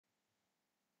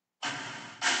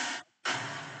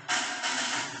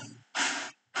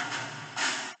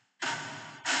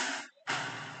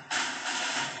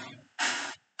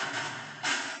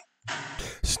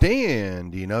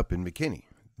Standing up in McKinney.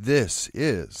 This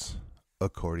is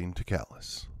According to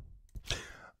Callus.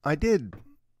 I did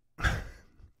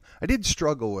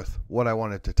struggle with what I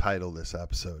wanted to title this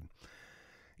episode.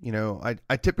 You know,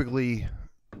 I typically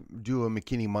do a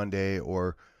McKinney Monday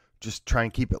or just try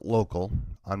and keep it local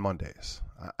on Mondays.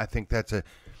 I think that's a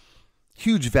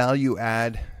huge value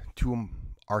add to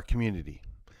our community.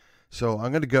 So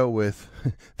I'm going to go with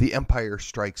The Empire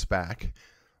Strikes Back,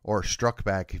 or Struck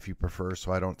Back if you prefer,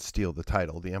 so I don't steal the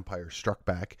title. The Empire Struck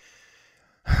Back.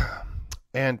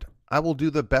 And I will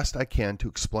do the best I can to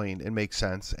explain and make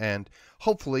sense and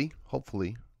hopefully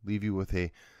leave you with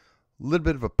a little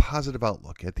bit of a positive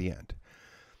outlook at the end.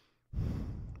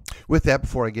 With that,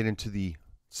 before I get into the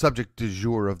subject du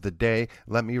jour of the day,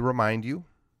 let me remind you,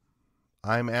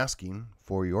 I'm asking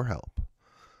for your help.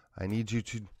 I need you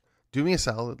to do me a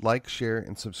solid, like, share,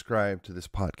 and subscribe to this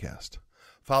podcast.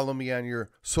 Follow me on your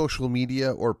social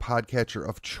media or podcatcher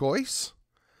of choice.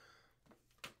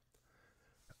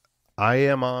 I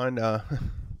am on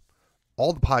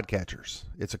all the podcatchers.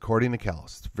 It's According to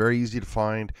Callus. It's very easy to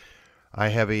find. I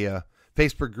have a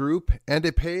Facebook group and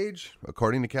a page,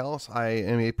 According to Callus. I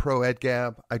am a pro at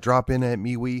Gab. I drop in at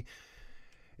MeWe.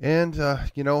 And,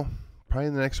 probably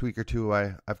in the next week or two,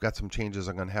 I've got some changes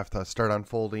I'm going to have to start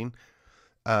unfolding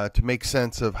to make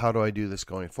sense of how do I do this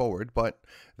going forward. But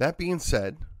that being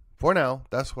said, for now,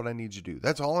 that's what I need you to do.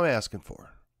 That's all I'm asking for.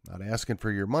 Not asking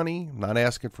for your money, not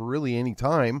asking for really any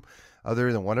time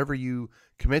other than whatever you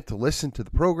commit to listen to the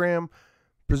program,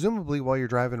 presumably while you're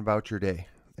driving about your day.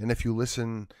 And if you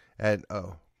listen at a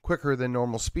quicker than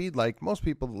normal speed, like most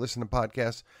people that listen to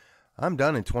podcasts, I'm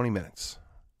done in 20 minutes.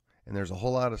 And there's a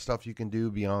whole lot of stuff you can do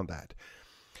beyond that.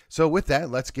 So with that,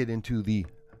 let's get into the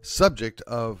subject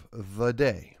of the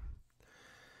day.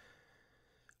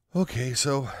 Okay,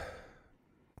 so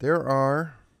there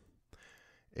are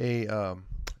a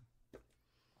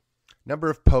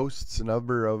number of posts, a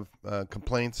number of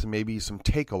complaints, and maybe some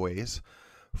takeaways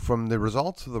from the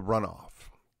results of the runoff.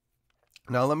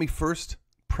 Now, let me first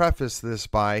preface this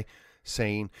by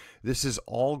saying this is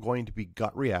all going to be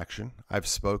gut reaction. I've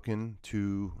spoken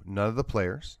to none of the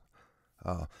players.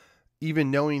 Even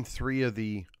knowing 3 of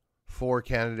the 4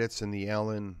 candidates in the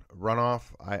Allen runoff,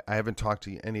 I haven't talked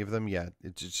to any of them yet.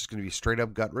 It's just going to be straight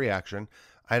up gut reaction.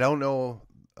 I don't know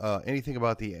anything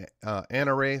about the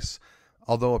Anna race,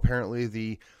 although apparently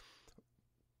the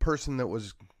person that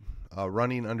was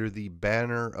running under the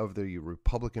banner of the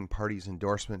Republican Party's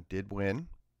endorsement did win.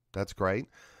 That's great.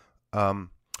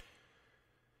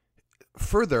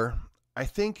 Further, I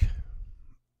think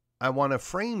I want to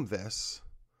frame this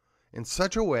in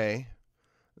such a way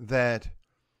that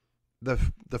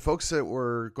the folks that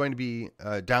were going to be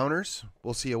downers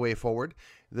will see a way forward.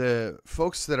 The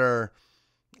folks that are,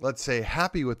 let's say,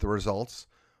 happy with the results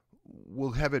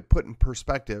will have it put in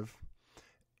perspective.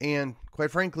 And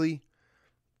quite frankly,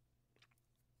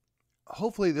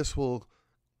 hopefully this will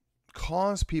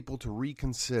cause people to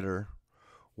reconsider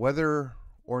whether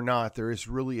or not there is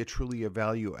really truly a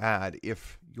value add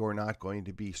if you're not going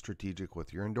to be strategic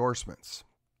with your endorsements.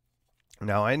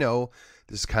 Now, I know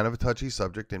this is kind of a touchy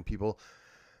subject and people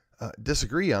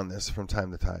disagree on this from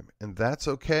time to time, and that's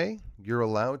okay. You're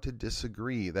allowed to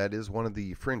disagree. That is one of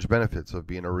the fringe benefits of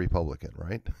being a Republican,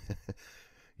 right?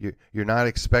 You're not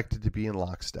expected to be in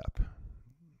lockstep.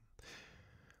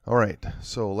 All right,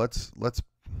 so let's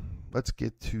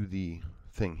get to the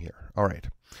thing here. All right.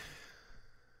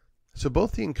 So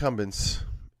both the incumbents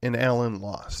and Allen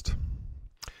lost,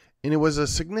 and it was a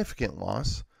significant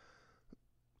loss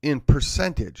in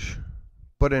percentage,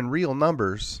 but in real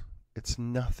numbers, it's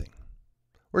nothing.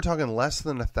 We're talking less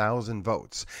than 1,000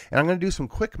 votes. And I'm going to do some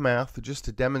quick math just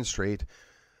to demonstrate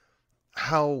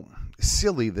how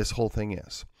silly this whole thing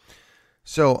is.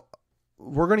 So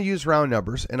we're going to use round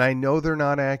numbers, and I know they're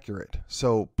not accurate,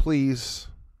 so please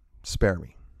spare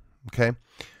me, okay?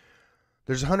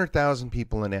 There's 100,000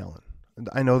 people in Allen.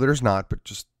 I know there's not, but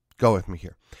just go with me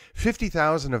here.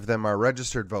 50,000 of them are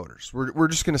registered voters. We're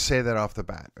just going to say that off the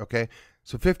bat, okay?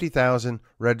 So 50,000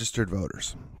 registered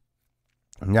voters.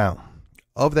 Now,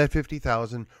 of that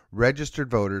 50,000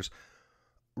 registered voters,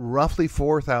 roughly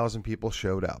 4,000 people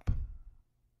showed up,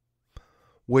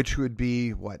 which would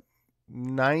be,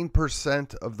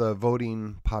 9% of the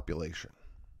voting population.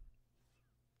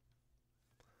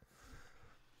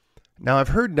 Now, I've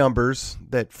heard numbers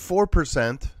that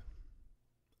 4%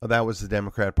 of that was the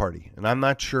Democrat Party. And I'm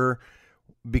not sure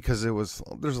because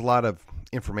there's a lot of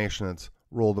information that's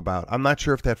rolled about. I'm not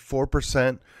sure if that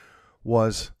 4%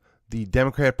 was the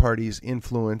Democrat Party's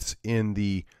influence in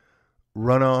the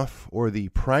runoff or the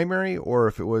primary, or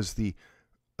if it was the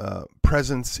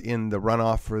presence in the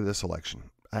runoff for this election.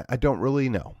 I don't really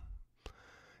know.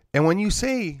 And when you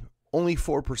say only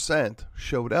 4%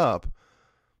 showed up,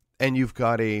 and you've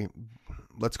got a,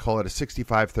 let's call it a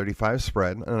 65-35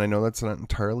 spread, and I know that's not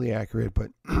entirely accurate,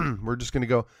 but we're just going to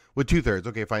go with 2/3.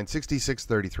 Okay, fine,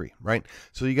 66-33, right?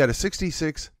 So you got a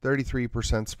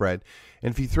 66-33% spread,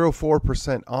 and if you throw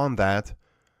 4% on that,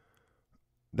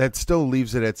 that still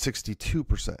leaves it at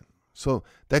 62%. So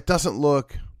that doesn't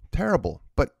look terrible,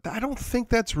 but I don't think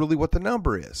that's really what the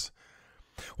number is.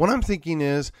 What I'm thinking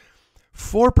is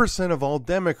 4% of all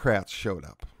Democrats showed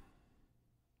up.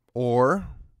 Or,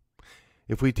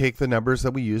 if we take the numbers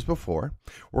that we used before,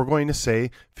 we're going to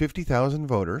say 50,000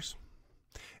 voters,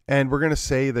 and we're going to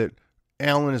say that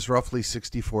Allen is roughly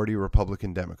 60-40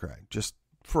 Republican-Democrat, just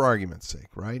for argument's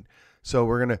sake, right? So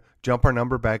we're going to jump our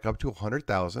number back up to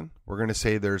 100,000. We're going to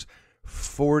say there's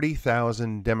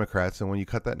 40,000 Democrats, and when you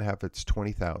cut that in half, it's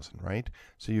 20,000, right?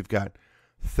 So you've got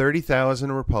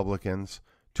 30,000 Republicans,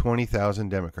 20,000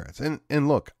 Democrats. And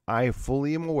look, I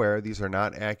fully am aware these are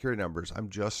not accurate numbers. I'm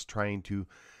just trying to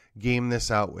game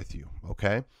this out with you,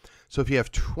 okay? So if you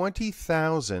have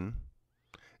 20,000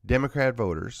 Democrat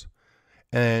voters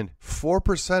and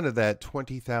 4% of that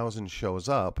 20,000 shows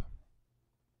up,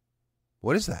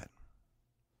 what is that?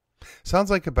 Sounds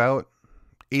like about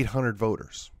 800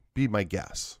 voters, be my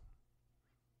guess.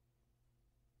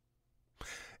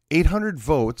 800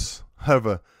 votes out of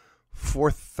a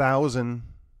 4,000,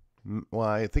 well,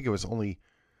 I think it was only,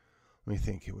 let me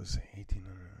think, it was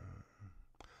 1,800.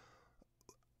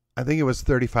 I think it was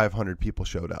 3,500 people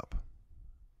showed up.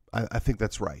 I think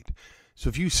that's right. So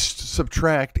if you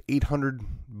subtract 800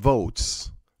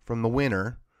 votes from the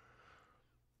winner,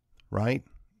 right?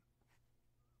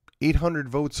 800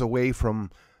 votes away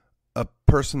from a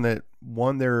person that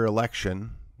won their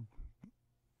election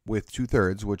with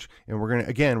 2/3, which, and we're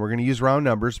going to use round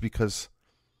numbers because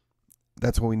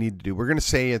that's what we need to do. We're going to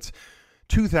say it's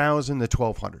 2,000 to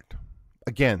 1,200.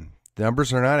 Again, the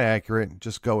numbers are not accurate.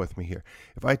 Just go with me here.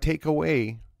 If I take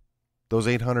away those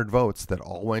 800 votes that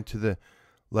all went to the,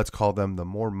 let's call them the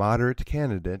more moderate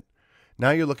candidate,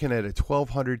 now you're looking at a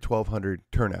 1,200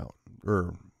 turnout.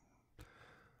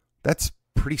 That's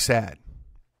pretty sad,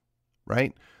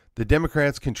 right? The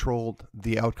Democrats controlled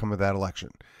the outcome of that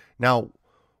election. Now,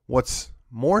 what's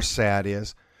more sad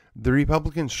is the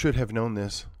Republicans should have known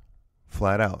this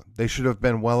flat out. They should have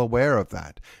been well aware of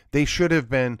that. They should have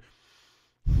been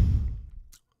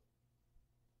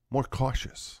more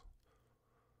cautious.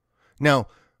 Now,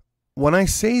 when I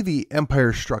say the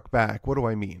empire struck back, what do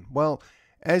I mean? Well,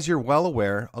 as you're well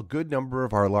aware, a good number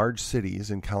of our large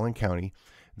cities in Collin County,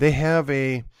 they have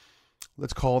a,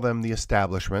 let's call them the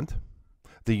establishment,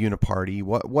 the uniparty,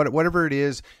 whatever it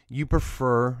is you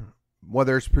prefer,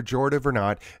 whether it's pejorative or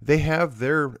not, they have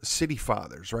their city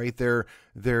fathers, right? Their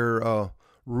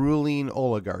ruling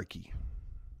oligarchy,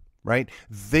 right?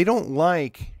 They don't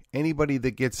like anybody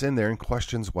that gets in there and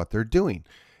questions what they're doing.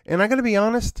 And I got to be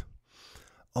honest,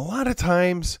 a lot of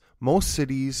times, most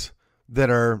cities that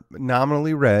are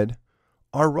nominally red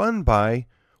are run by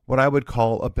what I would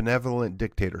call a benevolent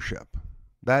dictatorship.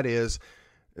 That is,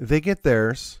 they get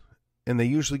theirs, and they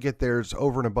usually get theirs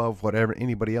over and above whatever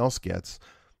anybody else gets.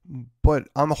 But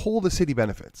on the whole, the city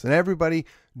benefits, and everybody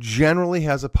generally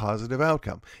has a positive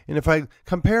outcome. And if I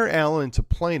compare Allen to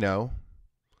Plano,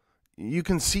 you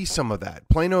can see some of that.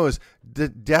 Plano is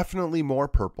definitely more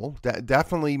purple,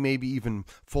 definitely maybe even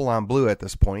full-on blue at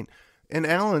this point. And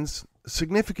Allen's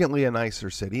significantly a nicer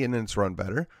city, and it's run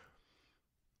better.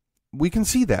 We can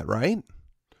see that, right?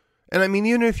 And I mean,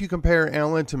 even if you compare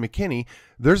Allen to McKinney,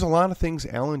 there's a lot of things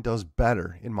Allen does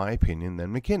better, in my opinion,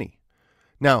 than McKinney.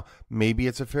 Now, maybe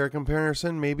it's a fair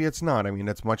comparison, maybe it's not. I mean,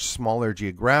 it's much smaller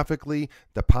geographically.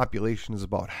 The population is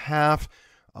about half.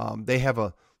 They have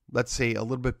a, let's say, a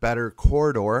little bit better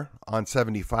corridor on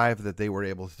 75 that they were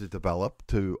able to develop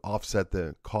to offset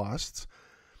the costs.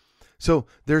 So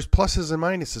there's pluses and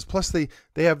minuses. Plus, they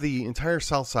have the entire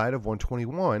south side of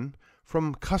 121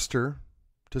 from Custer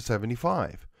to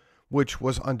 75, which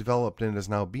was undeveloped and is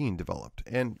now being developed.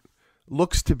 And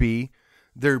looks to be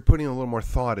they're putting a little more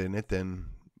thought in it than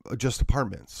just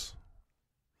apartments.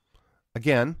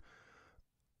 Again,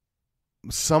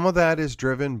 some of that is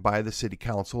driven by the city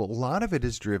council. A lot of it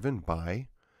is driven by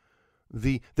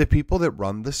the people that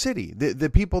run the city, the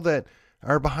people that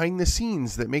are behind the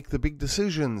scenes, that make the big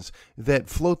decisions, that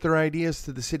float their ideas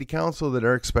to the city council, that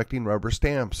are expecting rubber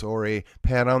stamps or a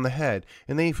pat on the head.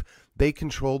 And they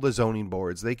control the zoning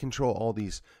boards. They control all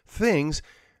these things.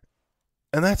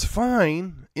 And that's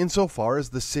fine insofar as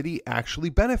the city actually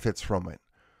benefits from it.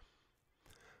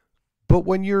 But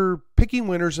when you're picking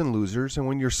winners and losers, and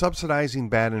when you're subsidizing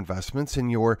bad investments, and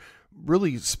you're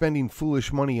really spending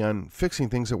foolish money on fixing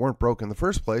things that weren't broke in the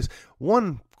first place,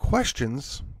 one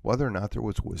questions whether or not there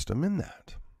was wisdom in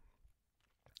that.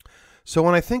 So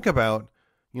when I think about,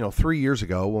 3 years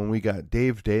ago when we got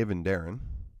Dave, and Darren,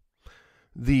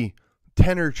 the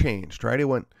tenor changed, right? It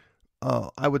went,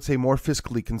 I would say, more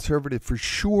fiscally conservative for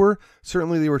sure.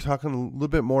 Certainly they were talking a little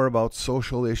bit more about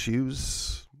social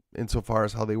issues insofar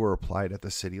as how they were applied at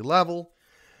the city level.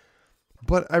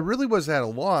 But I really was at a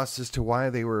loss as to why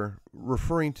they were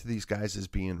referring to these guys as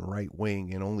being right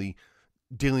wing and only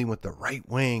dealing with the right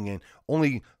wing and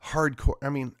only hardcore. I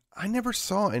mean, I never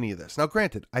saw any of this. Now,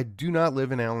 granted, I do not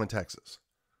live in Allen, Texas.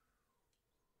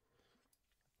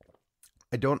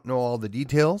 I don't know all the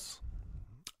details.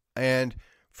 And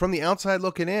from the outside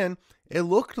looking in, it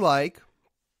looked like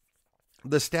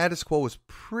the status quo was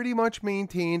pretty much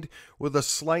maintained with a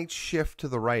slight shift to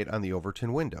the right on the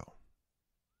Overton window.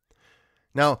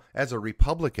 Now, as a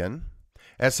Republican,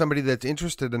 as somebody that's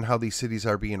interested in how these cities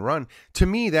are being run, to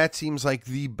me, that seems like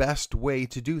the best way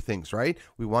to do things, right?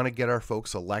 We want to get our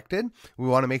folks elected. We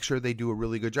want to make sure they do a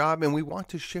really good job, and we want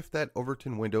to shift that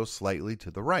Overton window slightly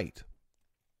to the right.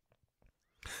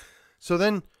 So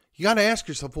then you got to ask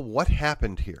yourself, well, what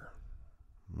happened here?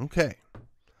 Okay.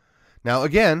 Now,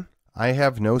 again, I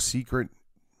have no secret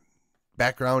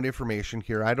background information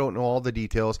here. I don't know all the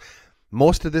details.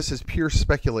 Most of this is pure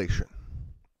speculation.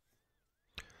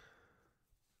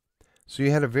 So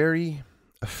you had a very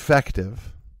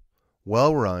effective,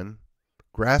 well-run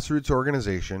grassroots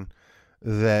organization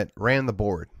that ran the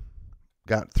board.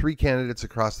 Got 3 candidates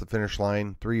across the finish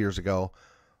line 3 years ago.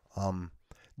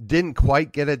 Didn't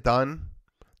quite get it done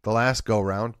the last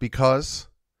go-round because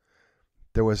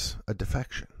there was a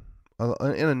defection.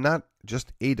 And not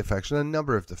just a defection, a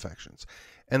number of defections.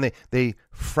 And they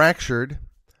fractured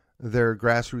their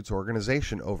grassroots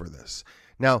organization over this.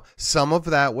 Now, some of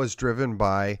that was driven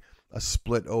by a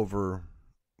split over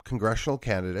congressional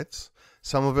candidates.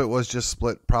 Some of it was just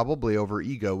split probably over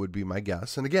ego, would be my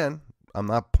guess. And again, I'm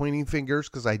not pointing fingers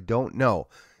because I don't know.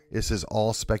 This is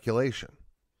all speculation.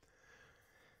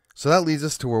 So that leads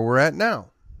us to where we're at now.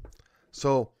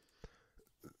 So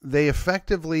they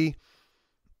effectively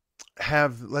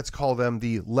have, let's call them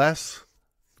the less,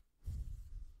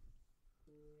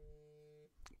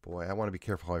 boy, I want to be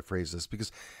careful how I phrase this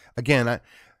because, again,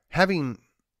 having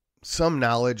some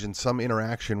knowledge and some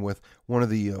interaction with one of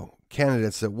the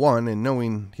candidates that won and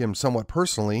knowing him somewhat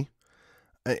personally,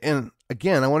 and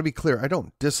again, I want to be clear, I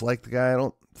don't dislike the guy. I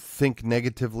don't think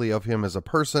negatively of him as a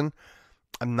person.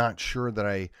 I'm not sure that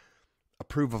I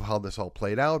approve of how this all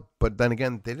played out, but then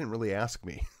again, they didn't really ask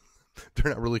me.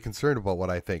 They're not really concerned about what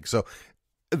I think. So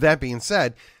that being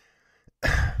said,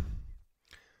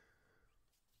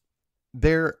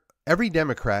 every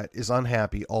Democrat is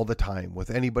unhappy all the time with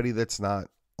anybody that's not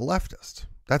a leftist.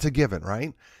 That's a given,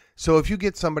 right? So if you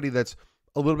get somebody that's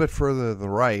a little bit further to the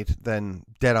right than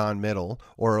dead on middle,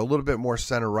 or a little bit more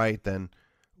center right than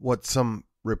what some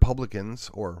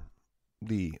Republicans or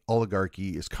the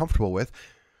oligarchy is comfortable with,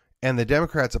 and the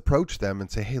Democrats approach them and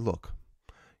say, hey, look,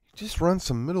 just run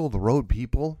some middle of the road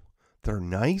people that are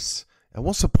nice and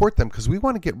we'll support them because we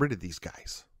want to get rid of these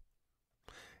guys.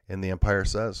 And the Empire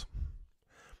says,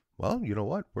 well, you know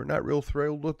what? We're not real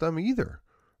thrilled with them either.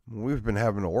 We've been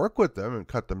having to work with them and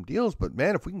cut them deals, but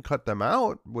man, if we can cut them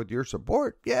out with your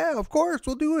support, yeah, of course,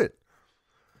 we'll do it.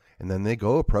 And then they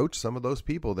go approach some of those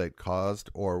people that caused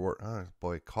or were,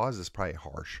 cause is probably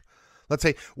harsh. Let's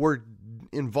say were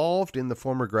involved in the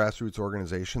former grassroots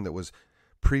organization that was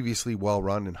previously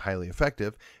well-run and highly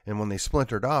effective, and when they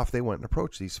splintered off, they went and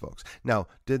approached these folks. Now,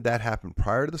 did that happen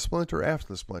prior to the splinter or after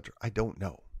the splinter? I don't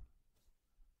know.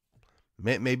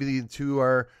 Maybe the two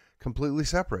are completely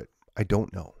separate. I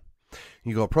don't know.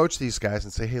 You go approach these guys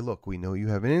and say, hey, look, we know you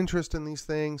have an interest in these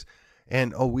things,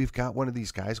 and we've got one of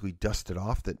these guys we dusted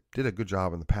off that did a good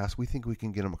job in the past. We think we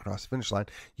can get him across the finish line.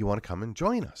 You want to come and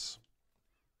join us?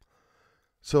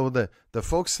 So the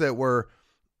folks that were,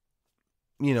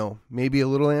 maybe a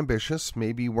little ambitious,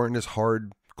 maybe weren't as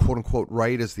hard, quote unquote,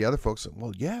 right as the other folks.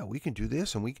 Well, yeah, we can do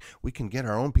this, and we can get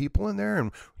our own people in there,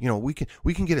 and we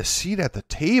can get a seat at the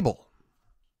table.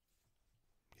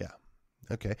 Yeah,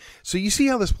 okay. So you see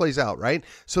how this plays out, right?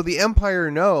 So the Empire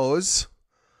knows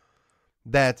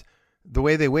that the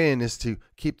way they win is to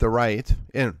keep the right,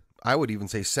 and I would even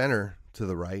say center to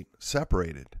the right,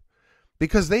 separated,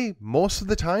 because they most of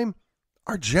the time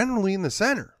are generally in the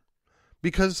center.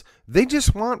 Because they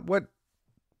just want what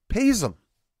pays them,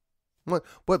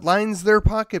 what lines their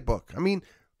pocketbook. I mean,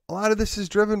 a lot of this is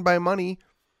driven by money.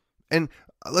 And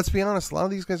let's be honest, a lot of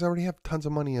these guys already have tons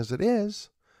of money as it is.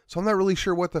 So I'm not really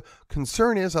sure what the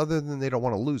concern is other than they don't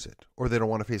want to lose it or they don't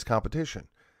want to face competition.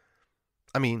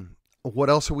 I mean, what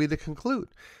else are we to conclude?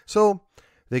 So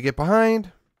they get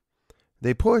behind,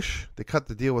 they push, they cut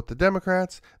the deal with the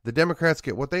Democrats. The Democrats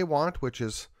get what they want, which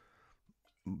is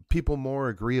people more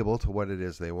agreeable to what it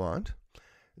is they want.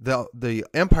 The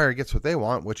empire gets what they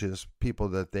want, which is people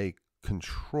that they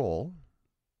control.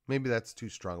 Maybe that's too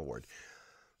strong a word.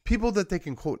 People that they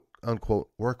can quote unquote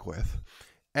work with.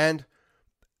 And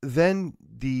then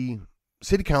the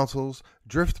city councils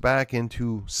drift back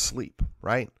into sleep,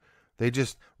 right? They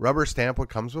just rubber stamp what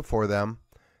comes before them.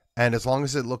 And as long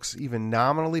as it looks even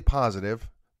nominally positive,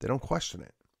 they don't question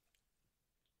it.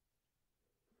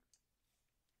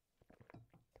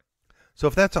 So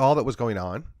if that's all that was going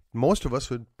on, most of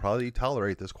us would probably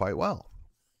tolerate this quite well.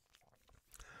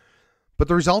 But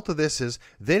the result of this is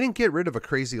they didn't get rid of a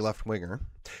crazy left-winger.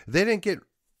 They didn't get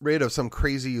rid of some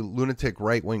crazy lunatic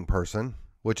right-wing person,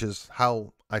 which is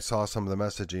how I saw some of the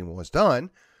messaging was done.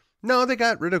 No, they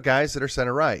got rid of guys that are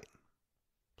center-right.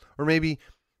 Or maybe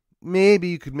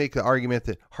you could make the argument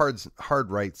that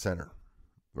hard right center,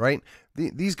 right?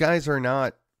 These guys are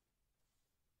not,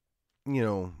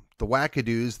 the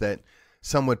wackadoos that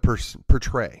some would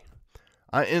portray.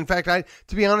 In fact,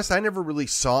 to be honest, I never really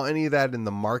saw any of that in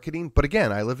the marketing. But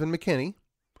again, I live in McKinney.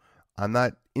 I'm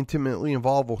not intimately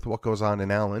involved with what goes on in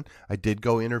Allen. I did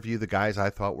go interview the guys I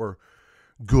thought were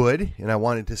good, and I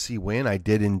wanted to see win. I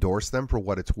did endorse them for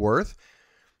what it's worth.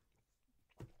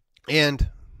 And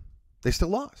they still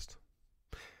lost.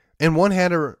 And one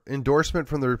had an endorsement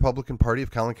from the Republican Party of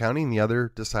Collin County, and the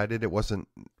other decided it wasn't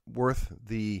worth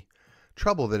the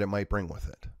trouble that it might bring with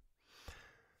it.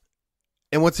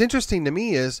 And what's interesting to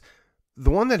me is the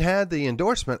one that had the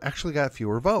endorsement actually got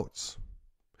fewer votes.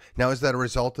 Now, is that a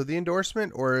result of the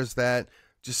endorsement, or is that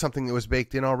just something that was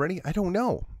baked in already? I don't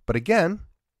know. But again,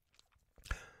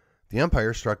 the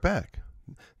Empire struck back.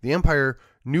 The Empire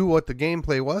knew what the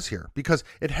gameplay was here because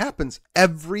it happens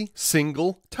every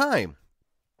single time.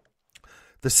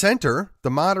 The center, the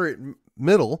moderate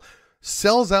middle,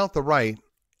 sells out the right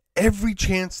every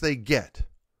chance they get.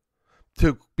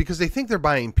 Because they think they're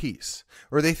buying peace,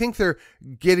 or they think they're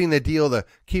getting a deal to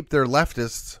keep their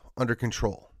leftists under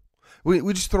control.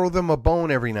 We just throw them a bone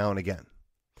every now and again.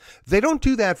 They don't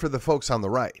do that for the folks on the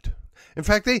right. In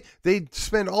fact, they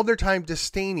spend all their time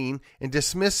disdaining and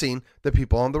dismissing the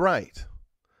people on the right.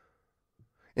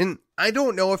 And I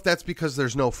don't know if that's because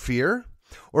there's no fear,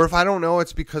 or if I don't know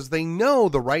it's because they know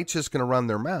the right's just going to run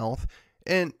their mouth,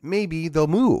 and maybe they'll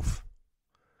move.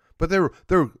 But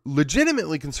they're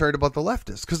legitimately concerned about the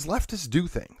leftists because leftists do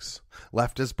things.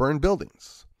 Leftists burn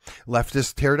buildings.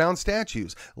 Leftists tear down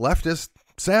statues. Leftists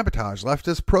sabotage.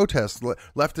 Leftists protest.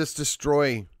 Leftists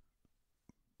destroy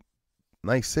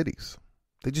nice cities.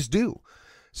 They just do.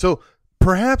 So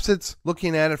perhaps it's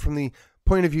looking at it from the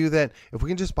point of view that if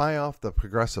we can just buy off the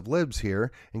progressive libs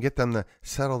here and get them to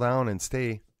settle down and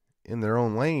stay in their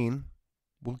own lane,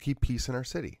 we'll keep peace in our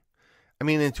city. I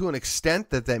mean, and to an extent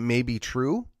that may be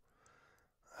true,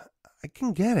 I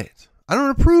can get it. I don't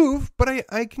approve, but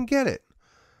I can get it.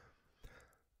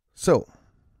 So,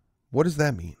 what does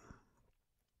that mean?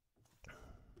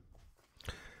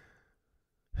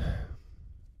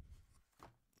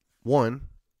 One,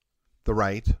 the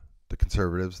right, the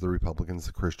conservatives, the Republicans,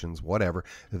 the Christians, whatever,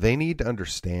 they need to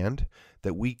understand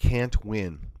that we can't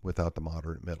win without the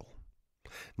moderate middle.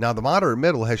 Now, the moderate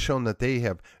middle has shown that they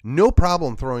have no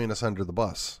problem throwing us under the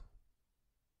bus.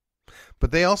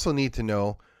 But they also need to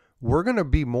know we're going to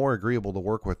be more agreeable to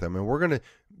work with them, and we're going to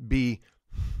be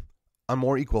on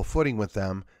more equal footing with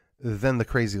them than the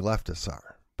crazy leftists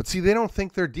are. But see, they don't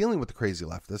think they're dealing with the crazy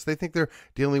leftists. They think they're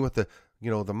dealing with the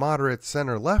moderate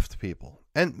center left people.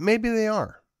 And maybe they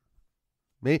are.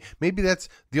 Maybe that's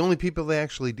the only people they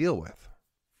actually deal with.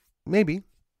 Maybe.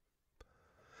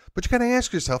 But you got to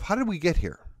ask yourself, how did we get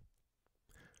here?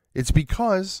 It's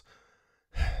because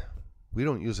we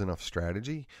don't use enough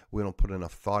strategy. We don't put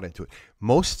enough thought into it.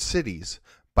 Most cities,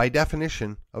 by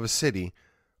definition of a city,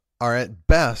 are at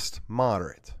best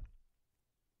moderate.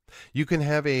 You can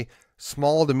have a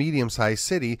small to medium-sized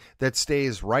city that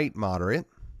stays right moderate.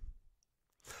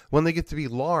 When they get to be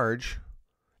large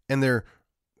and they're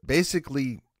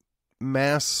basically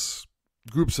mass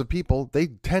groups of people, they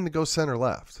tend to go center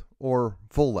left or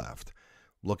full left.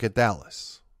 Look at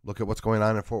Dallas. Look at what's going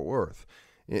on in Fort Worth.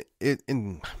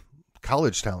 In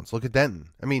college towns, look at Denton.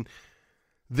 I mean,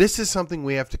 this is something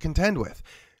we have to contend with.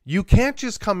 You can't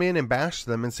just come in and bash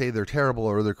them and say they're terrible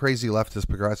or they're crazy leftist,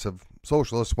 progressive,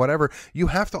 socialist, whatever. You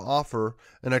have to offer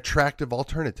an attractive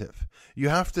alternative. You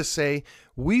have to say,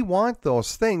 we want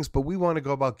those things, but we want to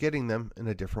go about getting them in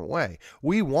a different way.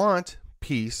 We want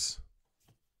peace,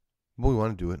 but we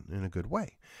want to do it in a good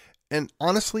way. And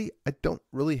honestly, I don't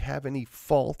really have any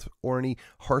fault or any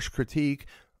harsh critique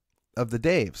of the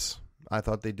Daves. I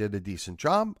thought they did a decent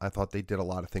job. I thought they did a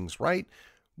lot of things right.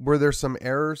 Were there some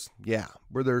errors? Yeah.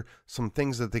 Were there some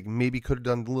things that they maybe could have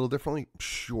done a little differently?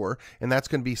 Sure. And that's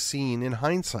going to be seen in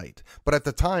hindsight. But at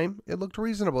the time, it looked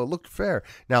reasonable. It looked fair.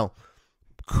 Now,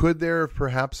 could there have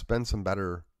perhaps been some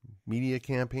better media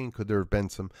campaign? Could there have been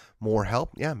some more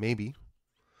help? Yeah, maybe.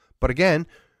 But again,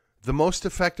 the most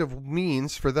effective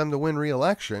means for them to win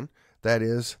re-election, that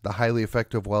is, the highly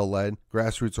effective, well-led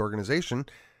grassroots organization,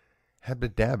 had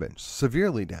been damaged,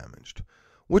 severely damaged,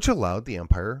 which allowed the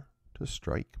empire to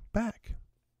strike back.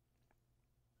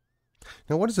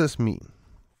 Now, what does this mean?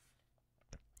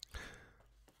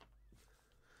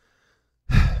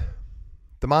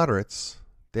 The moderates,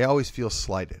 they always feel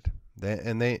slighted,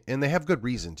 and they have good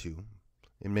reason to,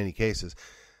 in many cases,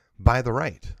 by the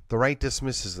right. The right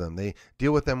dismisses them. They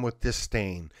deal with them with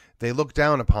disdain. They look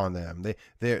down upon them.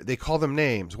 They call them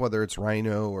names, whether it's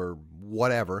Rhino or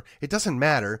whatever. It doesn't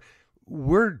matter.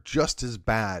 We're just as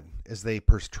bad as they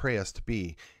portray us to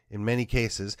be in many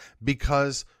cases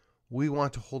because we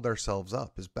want to hold ourselves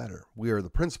up as better. We are the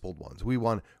principled ones. We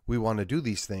want to do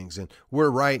these things, and we're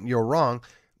right and you're wrong.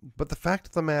 But the fact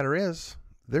of the matter is,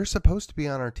 they're supposed to be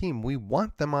on our team. We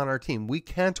want them on our team. We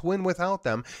can't win without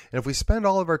them. And if we spend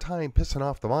all of our time pissing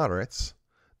off the moderates,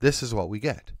 this is what we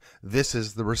get. This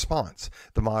is the response.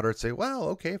 The moderates say, well,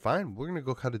 okay, fine. We're going to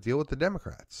go cut a deal with the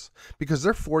Democrats because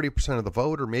they're 40% of the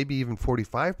vote or maybe even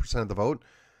 45% of the vote.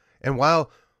 And while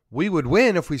we would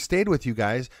win if we stayed with you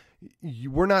guys,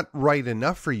 we're not right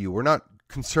enough for you. We're not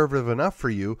conservative enough for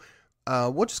you.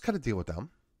 We'll just cut a deal with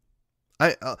them.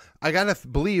 I got to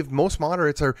believe most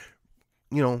moderates are,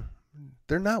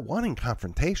 they're not wanting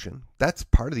confrontation. That's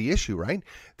part of the issue, right?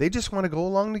 They just want to go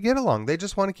along to get along. They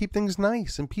just want to keep things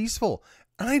nice and peaceful.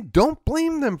 And I don't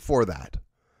blame them for that.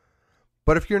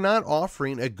 But if you're not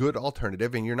offering a good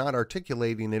alternative and you're not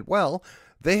articulating it well,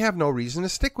 they have no reason to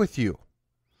stick with you.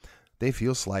 They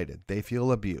feel slighted. They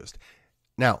feel abused.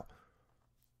 Now,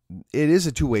 it is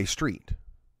a two-way street.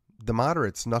 The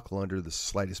moderates knuckle under the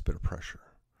slightest bit of pressure.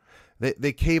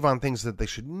 They cave on things that they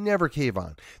should never cave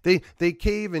on. They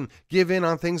cave and give in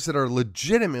on things that are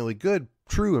legitimately good,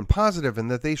 true, and positive, and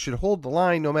that they should hold the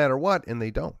line no matter what, and they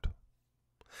don't.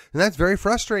 And that's very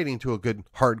frustrating to a good,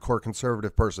 hardcore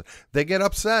conservative person. They get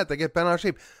upset. They get bent out of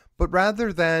shape. But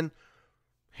rather than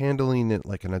handling it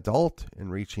like an adult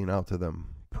and reaching out to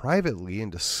them privately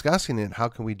and discussing it, how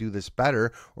can we do this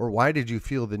better, or why did you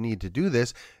feel the need to do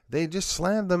this, they just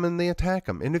slam them and they attack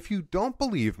them. And if you don't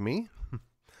believe me,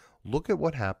 look at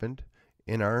what happened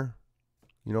in our,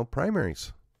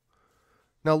 primaries.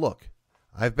 Now, look,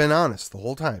 I've been honest the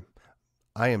whole time.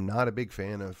 I am not a big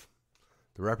fan of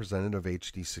the representative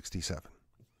HD 67.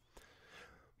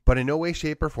 But in no way,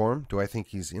 shape, or form do I think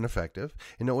he's ineffective.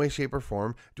 In no way, shape, or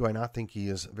form do I not think he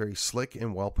is very slick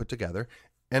and well put together.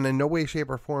 And in no way, shape,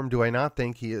 or form do I not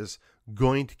think he is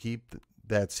going to keep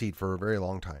that seat for a very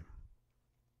long time.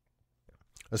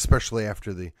 Especially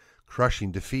after the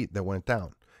crushing defeat that went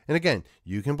down. And again,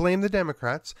 you can blame the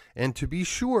Democrats, and to be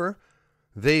sure,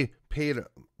 they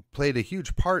played a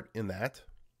huge part in that,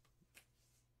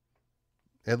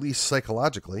 at least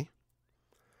psychologically.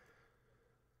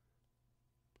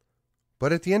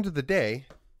 But at the end of the day,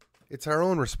 it's our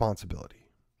own responsibility.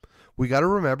 We got to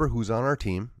remember who's on our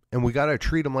team, and we got to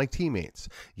treat them like teammates.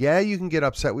 Yeah, you can get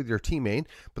upset with your teammate,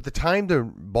 but the time to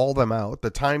bawl them out,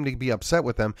 the time to be upset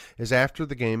with them is after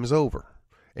the game is over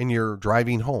and you're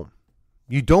driving home.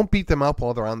 You don't beat them up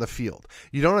while they're on the field.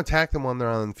 You don't attack them when they're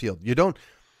on the field. You don't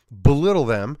belittle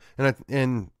them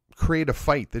and create a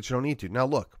fight that you don't need to. Now,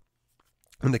 look,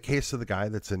 in the case of the guy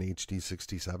that's in HD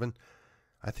 67,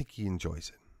 I think he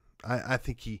enjoys it. I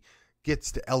think he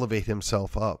gets to elevate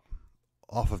himself up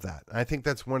off of that. I think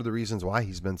that's one of the reasons why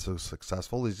he's been so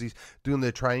successful is he's doing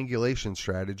the triangulation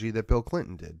strategy that Bill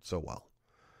Clinton did so well.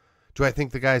 Do I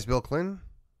think the guy's Bill Clinton?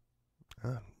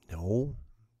 No.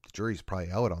 The jury's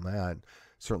probably out on that.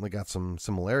 Certainly got some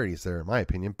similarities there, in my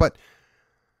opinion. But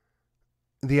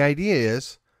the idea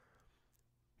is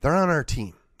they're on our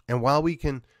team. And while we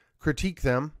can critique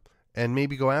them and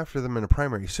maybe go after them in a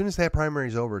primary, as soon as that primary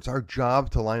is over, it's our job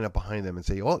to line up behind them and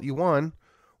say, well, you won.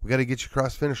 We got to get you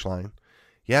across the finish line.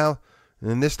 Yeah,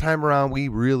 and this time around, we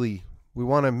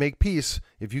want to make peace.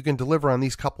 If you can deliver on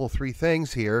these couple, 3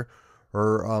 things here,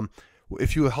 or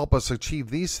if you help us achieve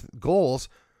these goals,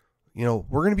 we're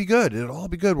going to be good. It'll all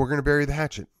be good. We're going to bury the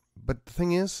hatchet. But the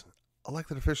thing is,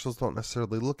 elected officials don't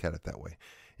necessarily look at it that way.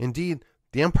 Indeed,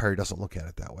 The Empire doesn't look at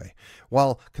it that way.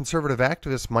 While conservative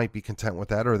activists might be content with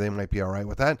that, or they might be all right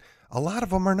with that, a lot of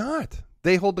them are not.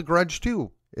 They hold the grudge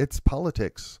too. It's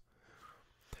politics.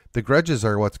 The grudges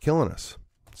are what's killing us.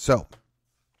 So,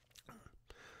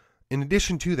 in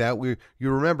addition to that, you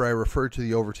remember I referred to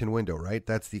the Overton window, right?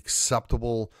 That's the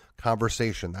acceptable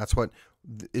conversation. That's what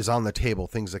is on the table,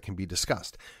 things that can be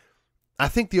discussed. I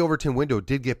think the Overton window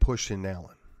did get pushed in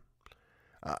Allen.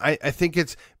 I think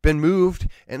it's been moved,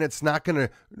 and it's not going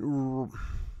to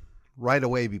right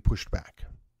away be pushed back.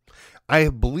 I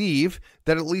believe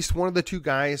that at least one of the two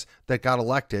guys that got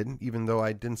elected, even though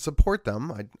I didn't support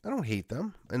them, I don't hate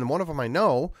them, and one of them I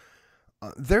know,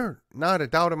 they're not a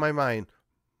doubt in my mind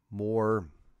more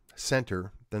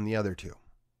center than the other two.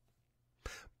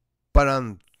 But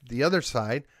on the other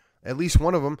side, at least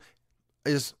one of them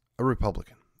is a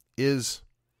Republican, is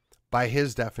by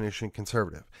his definition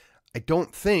conservative. I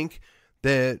don't think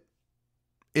that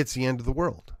it's the end of the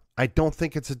world. I don't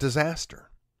think it's a disaster.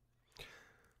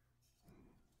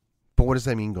 But what does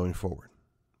that mean going forward?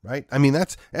 Right? I mean,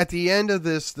 that's at the end of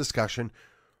this discussion.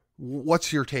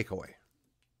 What's your takeaway?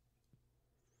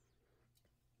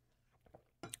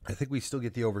 I think we still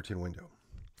get the Overton window.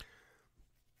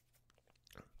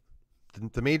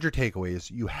 The major takeaway is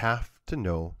you have to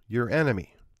know your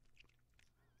enemy.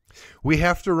 We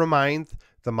have to remind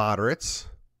the moderates,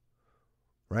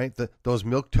 right, those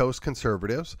milquetoast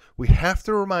conservatives, we have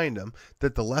to remind them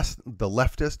that the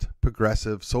leftist,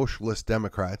 progressive, socialist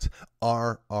Democrats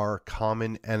are our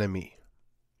common enemy.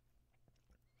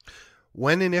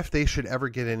 When and if they should ever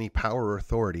get any power or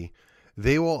authority,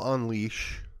 they will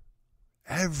unleash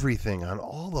everything on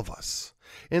all of us.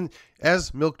 And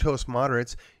as milquetoast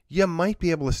moderates, you might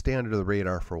be able to stay under the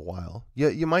radar for a while.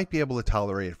 You might be able to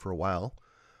tolerate it for a while.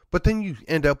 But then you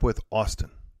end up with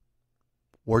Austin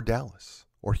or Dallas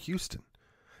or Houston.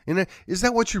 And is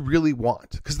that what you really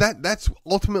want? Because that's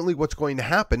ultimately what's going to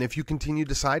happen if you continue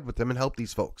to side with them and help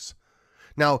these folks.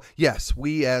 Now, yes,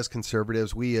 we as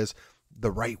conservatives, we as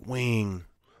the right wing,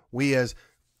 we as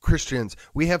Christians,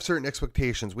 we have certain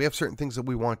expectations. We have certain things that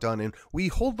we want done. And we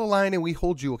hold the line and we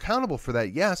hold you accountable for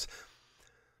that, yes.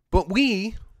 But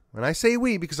we, when I say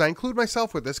we, because I include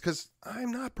myself with this, because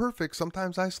I'm not perfect.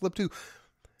 Sometimes I slip too.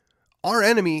 Our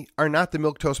enemy are not the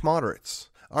milquetoast moderates.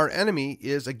 Our enemy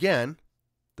is, again,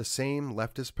 the same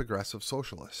leftist progressive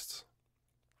socialists.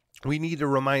 We need to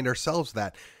remind ourselves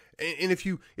that. And if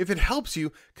it helps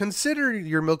you, consider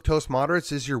your milquetoast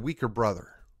moderates as your weaker brother,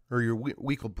 or your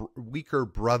weaker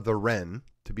brethren,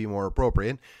 to be more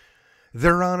appropriate.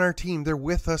 They're on our team. They're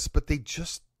with us, but they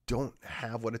just don't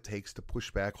have what it takes to push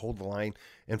back, hold the line,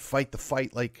 and fight the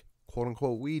fight like, quote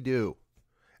unquote, we do.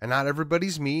 And not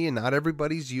everybody's me, and not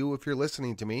everybody's you if you're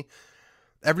listening to me.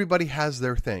 Everybody has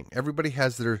their thing. Everybody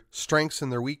has their strengths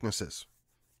and their weaknesses.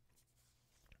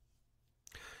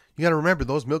 You got to remember,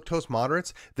 those milquetoast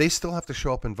moderates, they still have to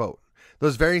show up and vote.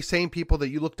 Those very same people that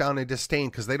you look down and disdain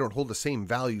because they don't hold the same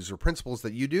values or principles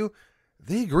that you do,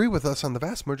 they agree with us on the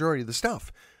vast majority of the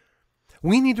stuff.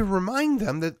 We need to remind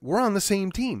them that we're on the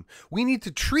same team. We need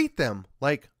to treat them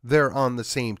like they're on the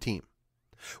same team.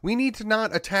 We need to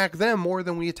not attack them more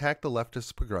than we attack the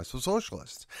leftist progressive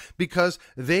socialists, because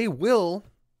they will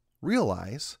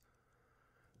realize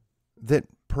that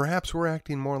perhaps we're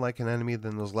acting more like an enemy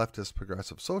than those leftist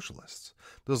progressive socialists.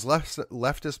 Those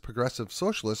leftist progressive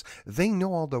socialists, they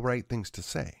know all the right things to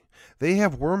say. They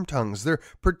have worm tongues. They're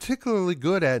particularly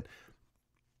good at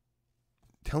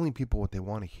telling people what they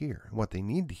want to hear, what they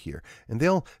need to hear. And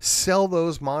they'll sell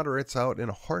those moderates out in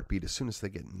a heartbeat as soon as they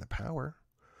get into power.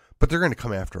 But they're going to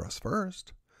come after us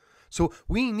first. So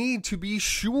we need to be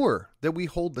sure that we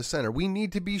hold the center. We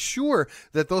need to be sure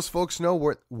that those folks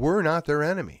know we're not their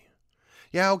enemy.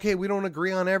 Yeah, okay, we don't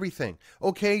agree on everything.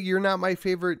 Okay, you're not my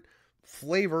favorite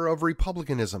flavor of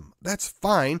republicanism. That's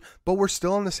fine, but we're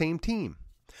still on the same team.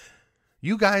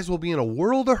 You guys will be in a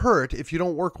world of hurt if you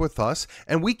don't work with us,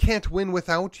 and we can't win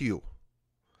without you.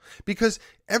 Because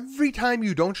every time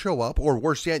you don't show up, or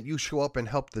worse yet, you show up and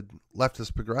help the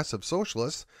leftist progressive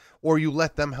socialists, or you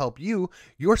let them help you,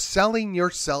 you're selling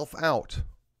yourself out.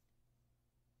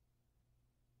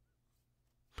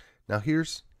 Now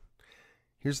here's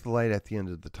the light at the end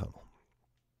of the tunnel.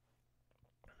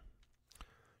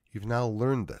 You've now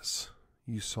learned this.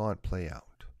 You saw it play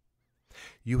out.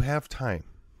 You have time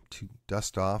to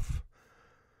dust off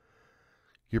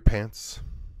your pants,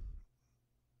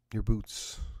 your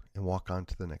boots, and walk on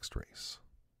to the next race.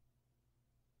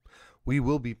 We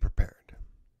will be prepared.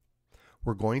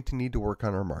 We're going to need to work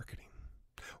on our marketing.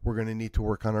 We're going to need to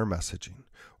work on our messaging.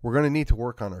 We're going to need to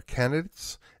work on our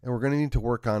candidates, and we're going to need to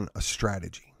work on a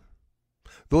strategy.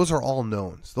 Those are all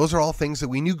knowns. Those are all things that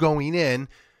we knew going in,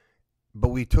 but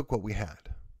we took what we had.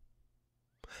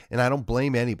 And I don't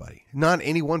blame anybody. Not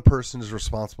any one person is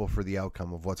responsible for the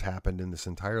outcome of what's happened in this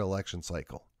entire election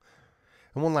cycle.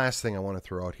 And one last thing I want to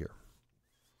throw out here.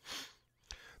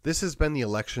 This has been the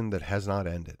election that has not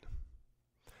ended.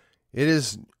 It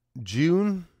is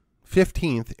June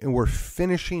 15th, and we're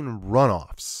finishing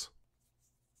runoffs.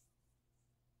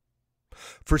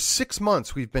 For 6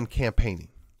 months, we've been campaigning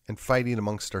and fighting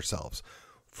amongst ourselves.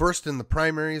 First in the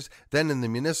primaries, then in the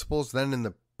municipals, then in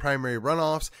the primary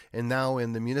runoffs, and now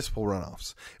in the municipal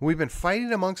runoffs. And we've been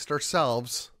fighting amongst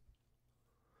ourselves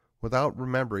without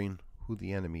remembering who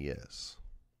the enemy is.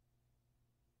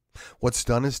 What's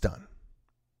done is done.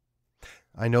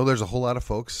 I know there's a whole lot of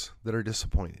folks that are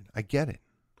disappointed. I get it.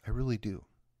 I really do.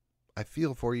 I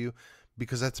feel for you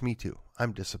because that's me too.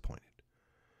 I'm disappointed.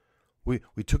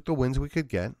 We took the wins we could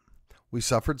get. We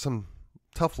suffered some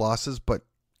tough losses, but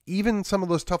even some of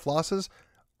those tough losses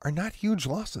are not huge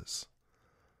losses.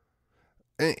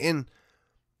 And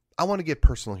I want to get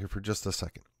personal here for just a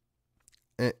second.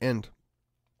 And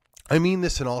I mean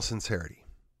this in all sincerity.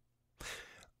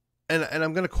 And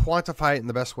I'm going to quantify it in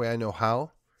the best way I know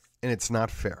how, and it's not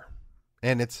fair.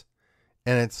 And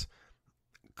it's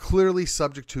clearly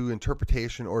subject to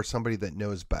interpretation or somebody that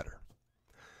knows better.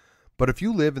 But if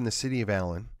you live in the city of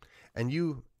Allen and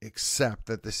you accept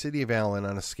that the city of Allen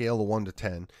on a scale of 1 to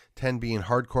 10, 10 being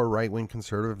hardcore right-wing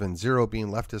conservative and 0 being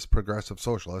leftist progressive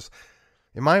socialist,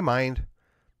 in my mind,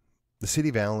 the city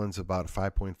of Allen's about a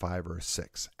 5.5 or a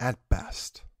 6 at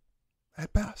best.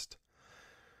 At best.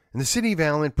 And the city of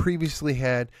Allen previously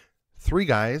had 3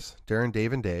 guys, Darren,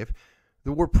 Dave, and Dave,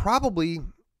 that were probably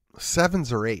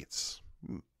 7s or 8s.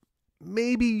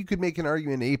 Maybe you could make an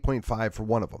argument 8.5 for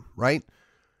one of them, right?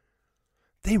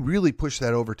 They really pushed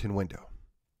that Overton window.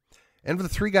 And for the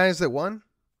 3 guys that won,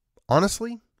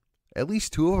 honestly, at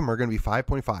least 2 of them are going to be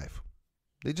 5.5.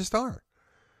 They just are.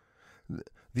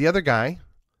 The other guy,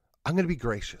 I'm going to be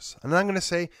gracious. And I'm going to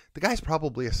say the guy's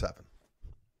probably a 7.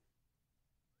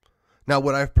 Now,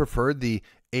 would I have preferred the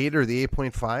 8 or the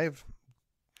 8.5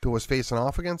 that was facing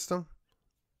off against him?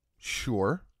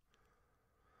 Sure.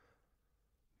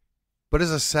 But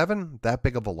is a 7 that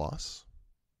big of a loss?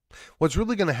 What's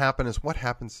really going to happen is what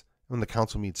happens when the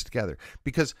council meets together.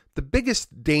 Because the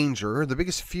biggest danger, the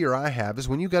biggest fear I have is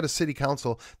when you got a city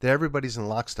council that everybody's in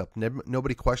lockstep.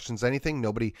 Nobody questions anything.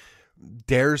 Nobody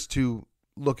dares to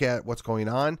look at what's going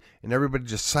on. And everybody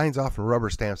just signs off and rubber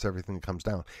stamps everything that comes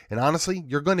down. And honestly,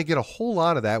 you're going to get a whole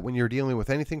lot of that when you're dealing with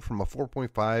anything from a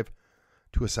 4.5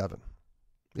 to a 7.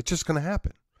 It's just going to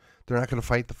happen. They're not going to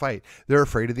fight the fight. They're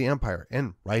afraid of the Empire,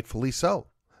 and rightfully so.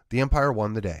 The Empire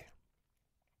won the day.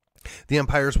 The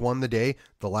Empire's won the day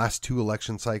the last 2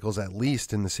 election cycles, at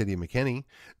least in the city of McKinney.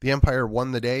 The Empire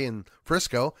won the day in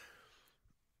Frisco.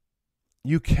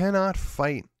 You cannot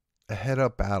fight a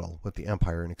head-up battle with the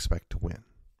Empire and expect to win.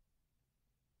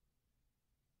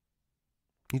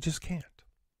 You just can't.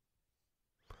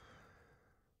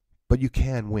 But you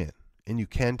can win, and you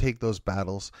can take those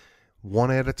battles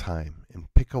one at a time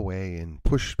and pick away and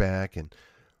push back and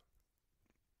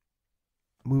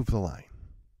move the line.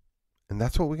 And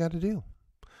that's what we got to do.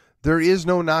 There is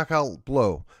no knockout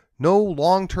blow. No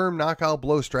long-term knockout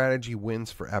blow strategy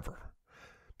wins forever,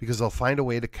 because they'll find a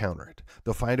way to counter it.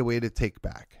 They'll find a way to take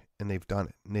back. And they've done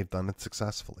it. And they've done it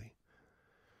successfully.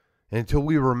 And until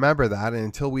we remember that, and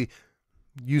until we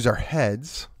use our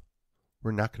heads,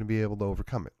 we're not going to be able to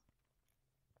overcome it.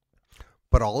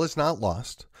 But all is not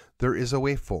lost. There is a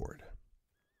way forward.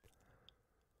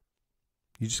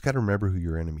 You just got to remember who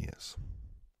your enemy is.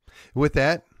 With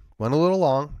that, went a little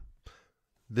long.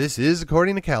 This is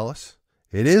According to Callus.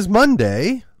 It is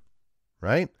Monday,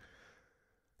 right?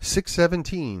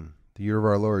 6/17, the year of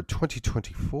our Lord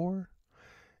 2024.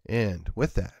 And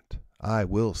with that, I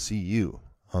will see you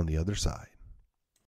on the other side.